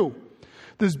to do.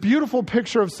 This beautiful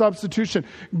picture of substitution.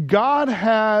 God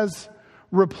has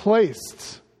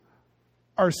replaced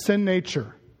our sin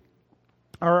nature,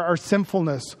 our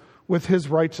sinfulness, with his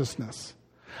righteousness.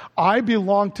 I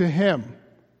belong to him.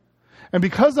 And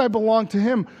because I belong to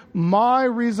him, my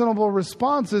reasonable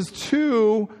response is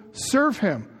to serve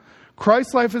him.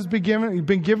 Christ's life has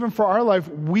been given for our life.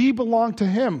 We belong to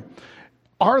him.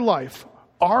 Our life,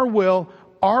 our will,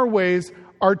 our ways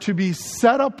are to be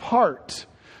set apart,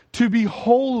 to be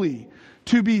holy,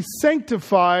 to be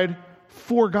sanctified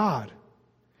for God.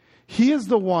 He is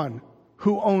the one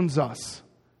who owns us.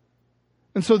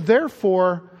 And so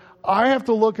therefore, I have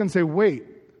to look and say, wait,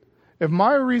 if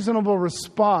my reasonable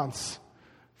response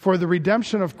for the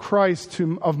redemption of Christ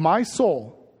of my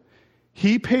soul,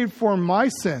 he paid for my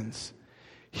sins,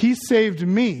 he saved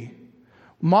me,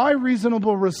 my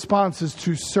reasonable response is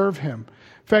to serve him.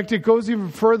 In fact, it goes even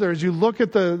further. As you look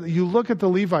at the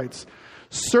Levites,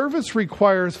 service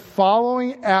requires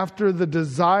following after the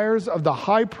desires of the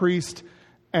high priest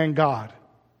and God.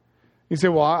 You say,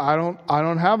 well, I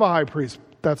don't have a high priest.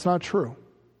 That's not true.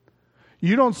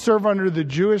 You don't serve under the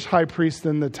Jewish high priest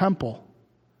in the temple.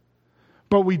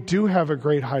 But we do have a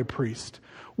great high priest.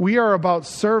 We are about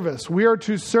service. We are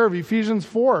to serve. Ephesians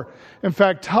 4, in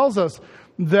fact, tells us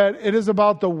that it is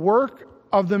about the work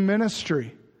of the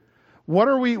ministry. What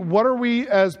are we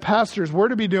as pastors? We're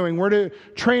to be doing. We're to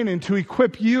train and to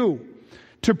equip you,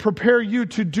 to prepare you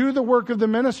to do the work of the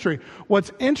ministry.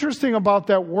 What's interesting about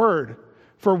that word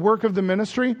for work of the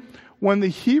ministry, when the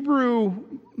Hebrew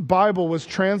Bible was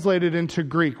translated into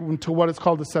Greek, into what is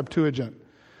called the Septuagint,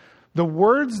 the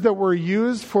words that were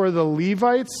used for the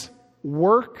Levites'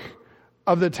 work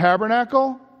of the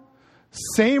tabernacle,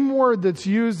 same word that's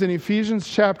used in Ephesians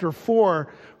chapter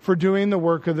 4 for doing the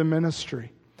work of the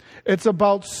ministry. It's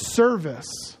about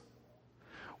service.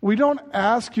 We don't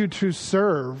ask you to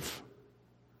serve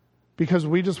because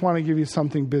we just want to give you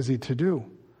something busy to do.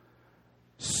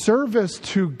 Service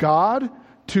to God,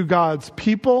 to God's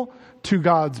people, to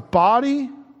God's body,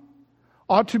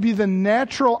 ought to be the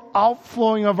natural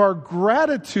outflowing of our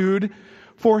gratitude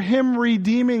for him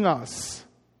redeeming us,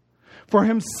 for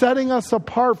him setting us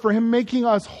apart, for him making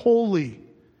us holy.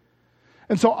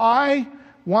 And so I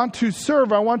want to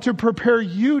serve. I want to prepare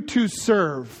you to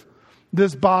serve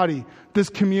this body, this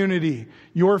community,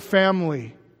 your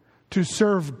family, to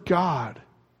serve God.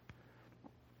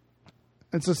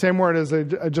 It's the same word as I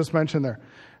just mentioned there.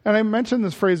 And I mentioned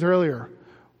this phrase earlier,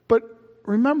 but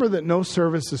remember that no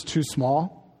service is too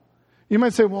small. You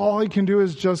might say, well, all you can do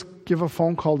is just give a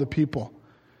phone call to people.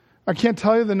 I can't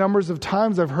tell you the numbers of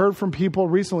times I've heard from people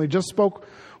recently. Just spoke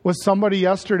with somebody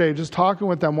yesterday, just talking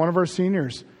with them, one of our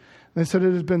seniors. They said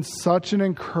it has been such an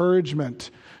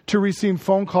encouragement to receive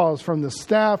phone calls from the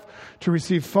staff, to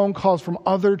receive phone calls from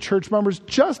other church members,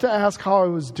 just to ask how I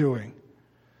was doing.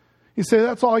 You say,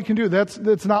 that's all I can do.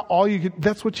 That's not all you can.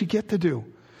 That's what you get to do.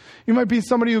 You might be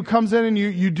somebody who comes in and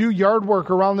you do yard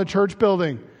work around the church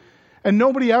building. And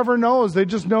nobody ever knows. They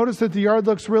just notice that the yard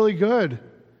looks really good.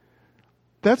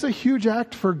 That's a huge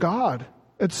act for God.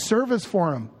 It's service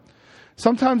for him.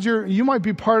 Sometimes you might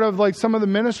be part of like some of the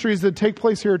ministries that take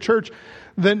place here at church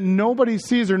that nobody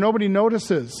sees or nobody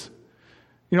notices.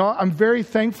 You know, I'm very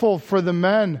thankful for the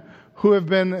men who have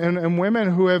been and women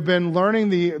who have been learning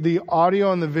the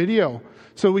audio and the video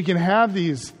so we can have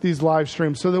these live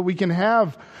streams, so that we can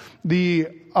have the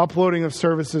uploading of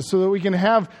services, so that we can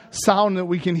have sound that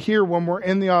we can hear when we're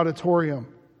in the auditorium.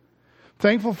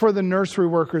 Thankful for the nursery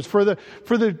workers, for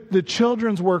the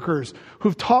children's workers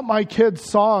who've taught my kids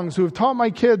songs, who have taught my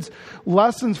kids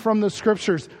lessons from the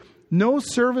scriptures. No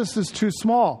service is too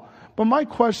small. But my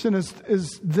question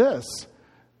is this.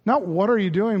 Not what are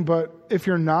you doing, but if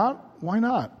you're not, why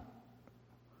not?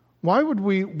 Why would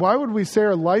we say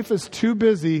our life is too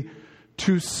busy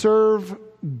to serve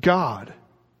God?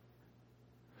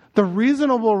 The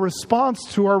reasonable response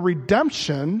to our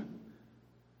redemption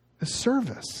is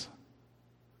service.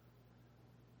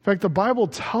 In fact, the Bible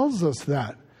tells us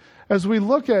that. As we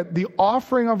look at the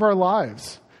offering of our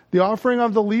lives, the offering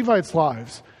of the Levites'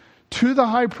 lives to the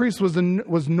high priest was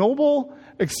noble,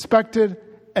 expected,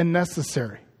 and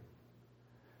necessary.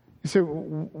 You say,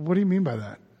 what do you mean by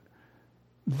that?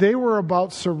 They were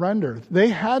about surrender. They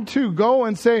had to go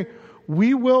and say,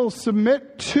 we will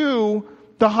submit to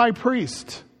the high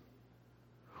priest.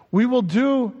 We will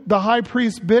do the high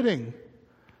priest's bidding.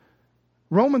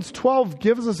 Romans 12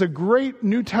 gives us a great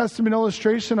New Testament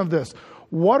illustration of this.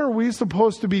 What are we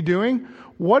supposed to be doing?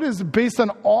 What is based on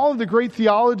all of the great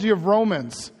theology of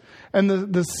Romans and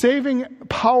the saving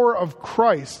power of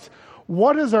Christ?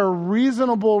 What is our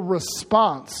reasonable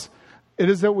response? It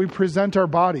is that we present our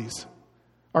bodies,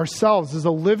 ourselves, as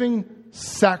a living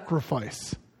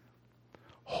sacrifice,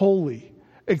 holy,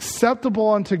 acceptable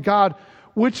unto God,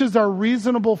 which is our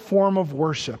reasonable form of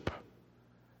worship.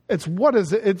 It's what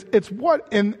is it? It's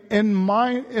what in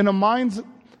a mind's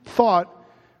thought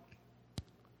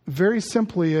very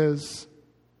simply is,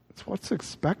 it's what's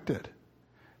expected.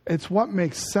 It's what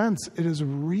makes sense. It is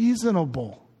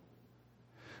reasonable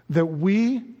that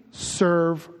we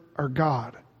serve our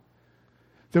God,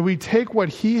 that we take what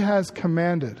He has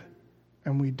commanded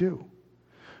and we do.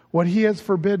 What He has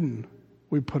forbidden,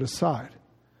 we put aside.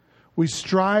 We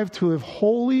strive to live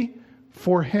holy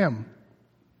for Him.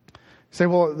 You say,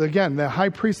 well, again, the high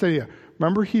priest idea.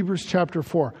 Remember Hebrews chapter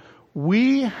 4.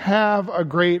 We have a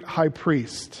great high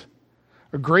priest,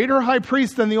 a greater high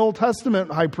priest than the Old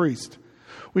Testament high priest.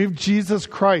 We have Jesus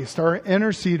Christ, our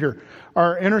intercessor,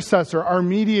 our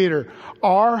mediator,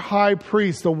 our high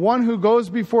priest, the one who goes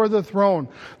before the throne,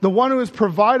 the one who has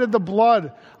provided the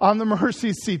blood on the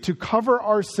mercy seat to cover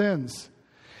our sins.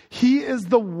 He is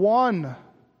the one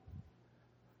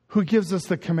who gives us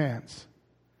the commands.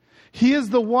 He is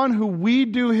the one who we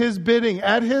do His bidding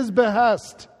at His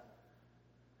behest.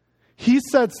 He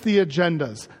sets the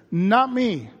agendas, not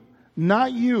me,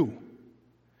 not you.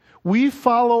 We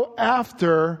follow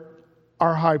after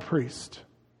our high priest.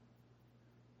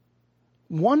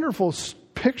 Wonderful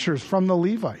pictures from the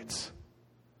Levites.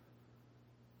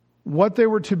 What they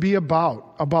were to be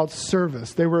about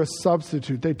service. They were a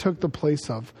substitute. They took the place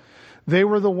of. They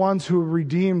were the ones who were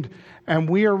redeemed, and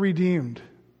we are redeemed.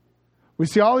 We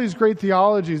see all these great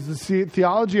theologies, the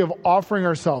theology of offering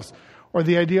ourselves, or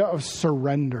the idea of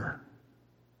surrender.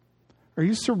 Are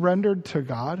you surrendered to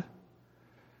God?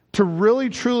 To really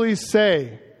truly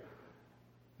say,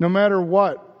 no matter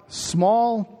what,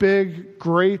 small, big,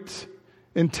 great,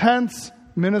 intense,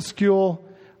 minuscule,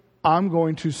 I'm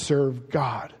going to serve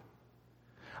God.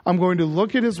 I'm going to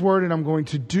look at His Word and I'm going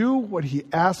to do what He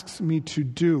asks me to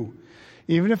do.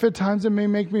 Even if at times it may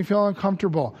make me feel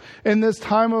uncomfortable. In this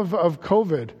time of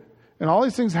COVID and all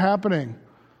these things happening,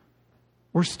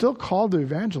 we're still called to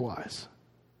evangelize.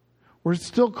 We're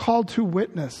still called to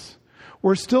witness.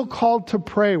 We're still called to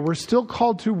pray. We're still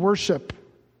called to worship.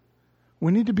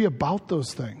 We need to be about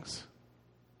those things.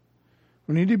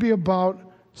 We need to be about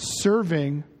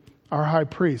serving our high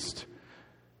priest.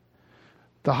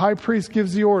 The high priest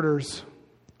gives the orders.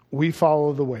 We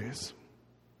follow the ways.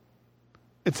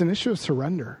 It's an issue of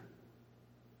surrender.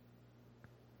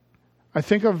 I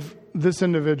think of this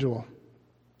individual.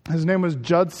 His name was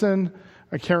Judson.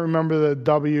 I can't remember the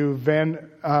W.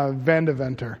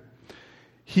 Vandeventer.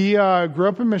 He grew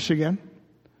up in Michigan.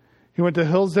 He went to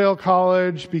Hillsdale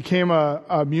College, became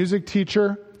a music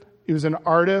teacher. He was an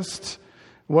artist.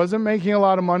 Wasn't making a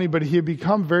lot of money, but he had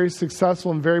become very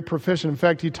successful and very proficient. In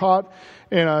fact, he taught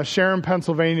in Sharon,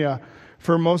 Pennsylvania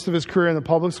for most of his career in the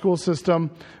public school system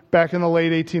back in the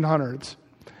late 1800s.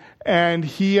 And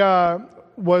he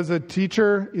was a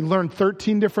teacher. He learned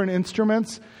 13 different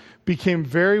instruments, became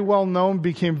very well known,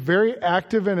 became very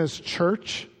active in his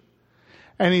church.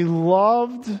 And he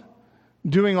loved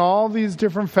doing all these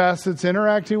different facets,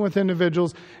 interacting with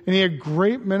individuals, and he had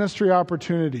great ministry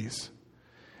opportunities.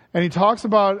 And he talks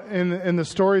about, in the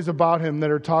stories about him that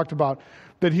are talked about,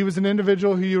 that he was an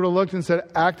individual who you would have looked and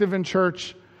said, active in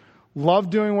church, loved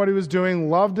doing what he was doing,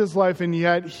 loved his life, and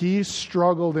yet he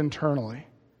struggled internally.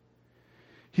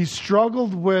 He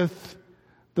struggled with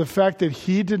the fact that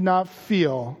he did not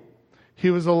feel he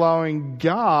was allowing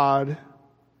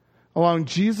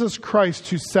Jesus Christ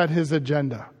to set his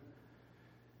agenda.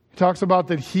 He talks about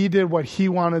that he did what he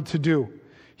wanted to do.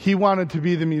 He wanted to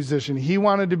be the musician. He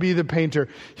wanted to be the painter.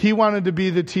 He wanted to be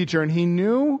the teacher. And he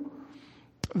knew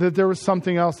that there was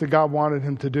something else that God wanted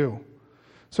him to do.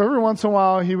 So every once in a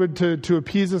while, he would, to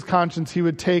appease his conscience, he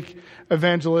would take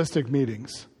evangelistic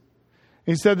meetings.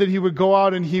 He said that he would go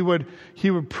out and he would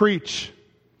preach.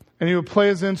 And he would play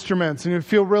his instruments. And he would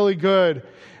feel really good.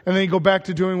 And then he'd go back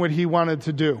to doing what he wanted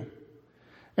to do.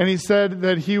 And he said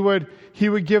that he would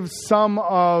give some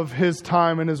of his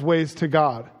time and his ways to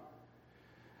God.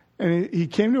 And he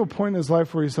came to a point in his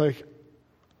life where he's like,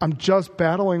 I'm just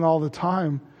battling all the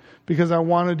time because I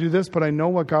want to do this, but I know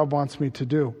what God wants me to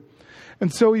do.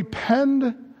 And so he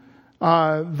penned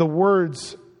the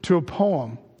words to a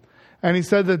poem. And he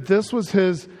said that this was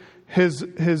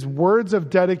his words of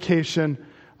dedication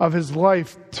of his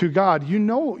life to God. You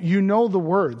know the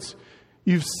words.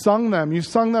 You've sung them. You've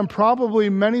sung them probably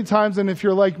many times, and if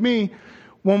you're like me,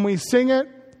 When we sing it,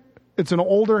 it's an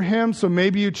older hymn, so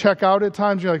maybe you check out at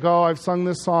times. You're like, oh, I've sung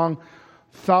this song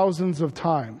thousands of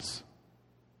times.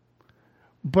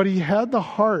 But he had the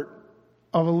heart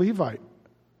of a Levite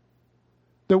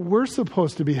that we're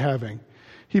supposed to be having.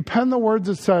 He penned the words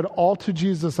that said, all to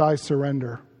Jesus I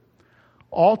surrender.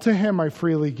 All to him I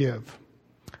freely give.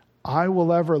 I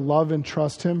will ever love and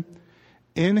trust him.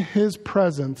 In his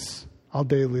presence I'll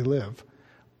daily live.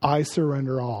 I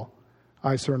surrender all.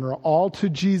 I surrender all to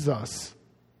Jesus,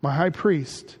 my high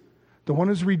priest, the one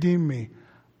who's redeemed me.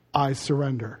 I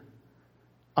surrender.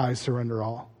 I surrender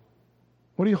all.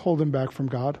 What are you holding back from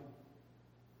God?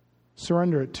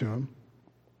 Surrender it to him.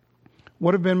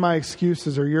 What have been my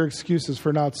excuses or your excuses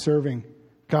for not serving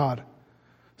God?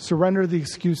 Surrender the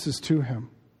excuses to him.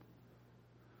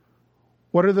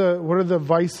 What are the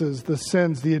vices, the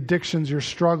sins, the addictions you're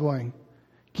struggling?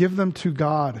 Give them to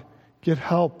God. Get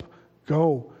help.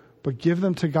 Go. But give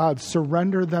them to God.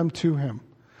 Surrender them to him.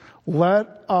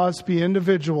 Let us be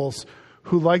individuals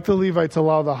who, like the Levites,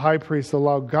 allow the high priest,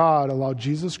 allow God, allow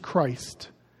Jesus Christ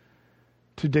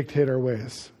to dictate our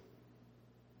ways.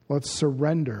 Let's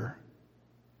surrender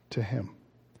to him.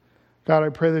 God, I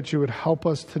pray that you would help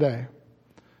us today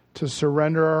to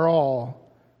surrender our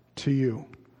all to you.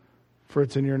 For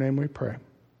it's in your name we pray.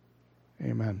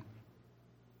 Amen.